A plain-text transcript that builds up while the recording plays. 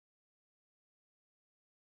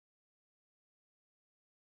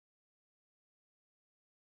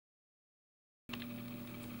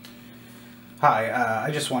Hi,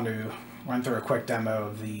 I just wanted to run through a quick demo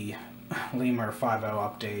of the Lemur 5.0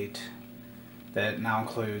 update that now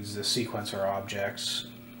includes the sequencer objects.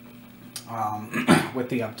 With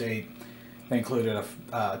the update, they included a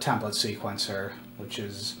template sequencer, which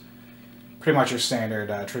is pretty much your standard,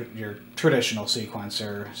 your traditional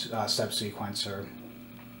sequencer, step sequencer,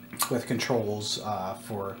 with controls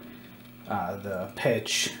for the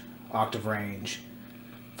pitch, octave range,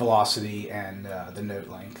 velocity, and the note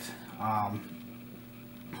length.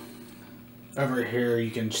 Over here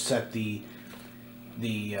you can set the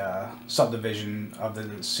subdivision of the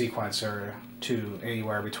sequencer to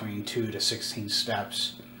anywhere between 2 to 16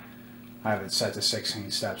 steps. I have it set to 16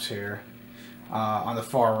 steps here. On the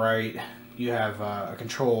far right you have a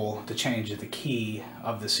control to change the key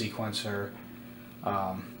of the sequencer.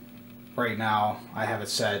 Right now I have it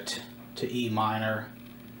set to E minor,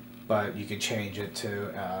 but you could change it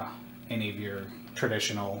to any of your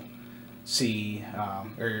traditional C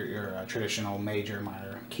or your traditional major,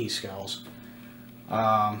 minor key scales.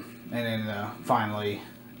 And then finally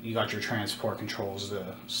you got your transport controls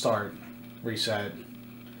to start, reset,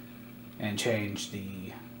 and change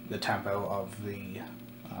the tempo of the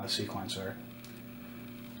sequencer.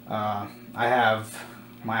 I have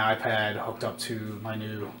my iPad hooked up to my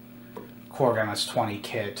new Korg MS-20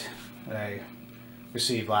 kit that I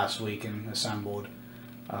received last week and assembled.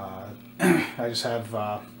 I just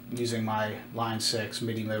have using my Line 6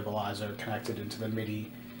 MIDI mobilizer connected into the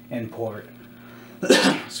MIDI input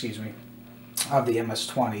excuse me, of the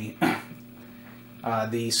MS-20.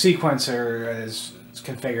 The sequencer is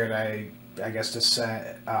configured, I guess, to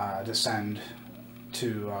send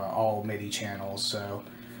to all MIDI channels, so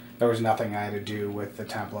there was nothing I had to do with the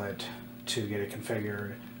template to get it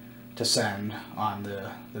configured to send on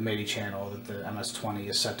the MIDI channel that the MS-20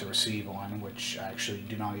 is set to receive on, which I actually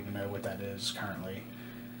do not even know what that is currently.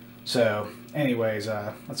 So anyways,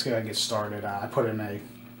 let's go ahead and get started. I put in I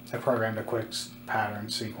programmed a quick pattern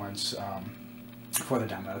sequence for the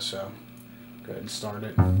demo, so go ahead and start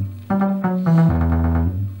it.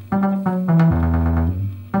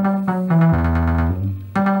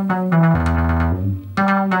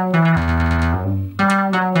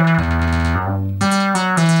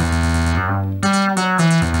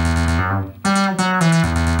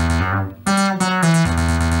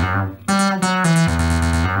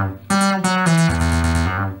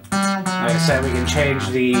 We can change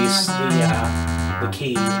the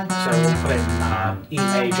key, so we'll put it in E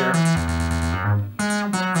major.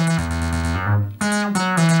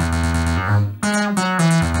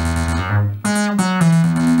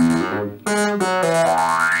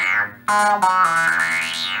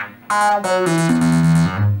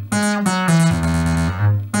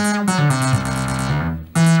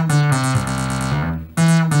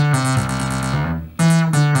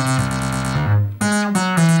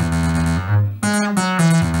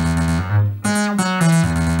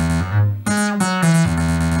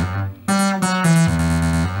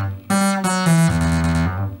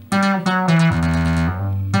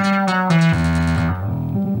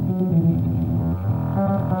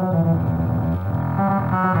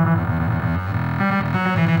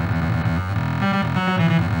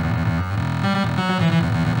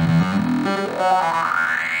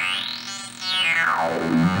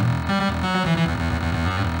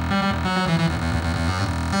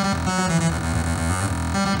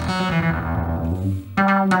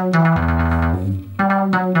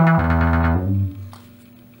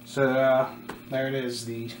 So there it is,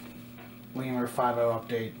 the Lemur 5.0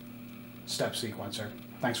 update step sequencer.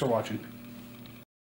 Thanks for watching.